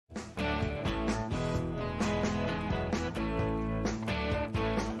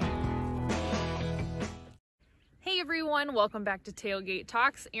everyone, welcome back to Tailgate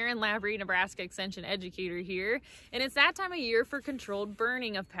Talks. Erin Laborie, Nebraska Extension Educator here, and it's that time of year for controlled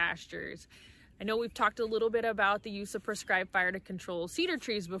burning of pastures. I know we've talked a little bit about the use of prescribed fire to control cedar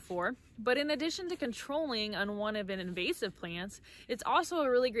trees before, but in addition to controlling unwanted and invasive plants, it's also a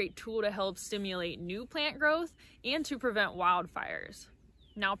really great tool to help stimulate new plant growth and to prevent wildfires.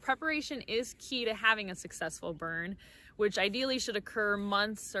 Now, preparation is key to having a successful burn, which ideally should occur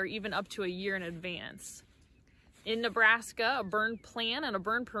months or even up to a year in advance. In Nebraska, a burn plan and a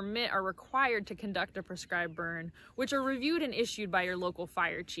burn permit are required to conduct a prescribed burn, which are reviewed and issued by your local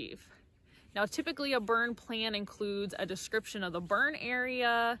fire chief. Now, typically a burn plan includes a description of the burn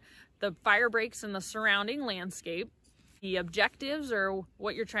area, the fire breaks in the surrounding landscape, the objectives or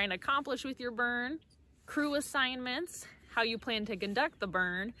what you're trying to accomplish with your burn, crew assignments, how you plan to conduct the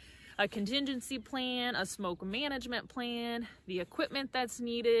burn, a contingency plan, a smoke management plan, the equipment that's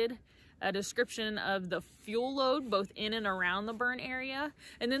needed, a description of the fuel load both in and around the burn area,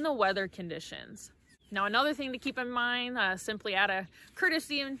 and then the weather conditions. Now, another thing to keep in mind, simply out of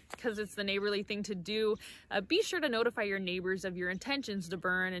courtesy and because it's the neighborly thing to do, be sure to notify your neighbors of your intentions to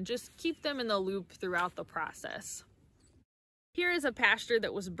burn and just keep them in the loop throughout the process. Here is a pasture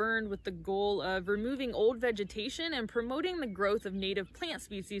that was burned with the goal of removing old vegetation and promoting the growth of native plant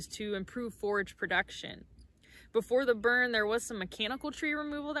species to improve forage production. Before the burn, there was some mechanical tree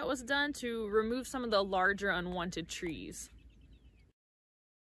removal that was done to remove some of the larger unwanted trees.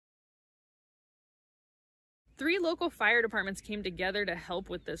 3 local fire departments came together to help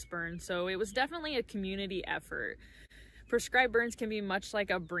with this burn, so it was definitely a community effort. Prescribed burns can be much like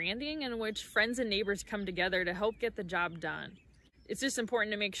a branding in which friends and neighbors come together to help get the job done. It's just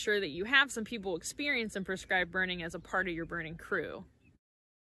important to make sure that you have some people experienced in prescribed burning as a part of your burning crew.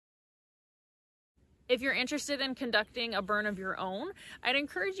 If you're interested in conducting a burn of your own, I'd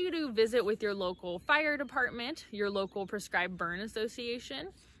encourage you to visit with your local fire department, your local prescribed burn association,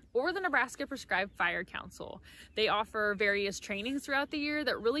 or the Nebraska Prescribed Fire Council. They offer various trainings throughout the year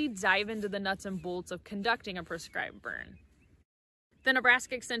that really dive into the nuts and bolts of conducting a prescribed burn. The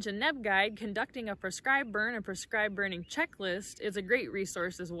Nebraska Extension Neb Guide, Conducting a Prescribed Burn and Prescribed Burning Checklist, is a great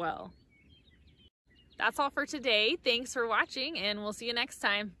resource as well. That's all for today. Thanks for watching, and we'll see you next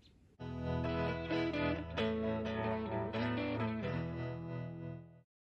time.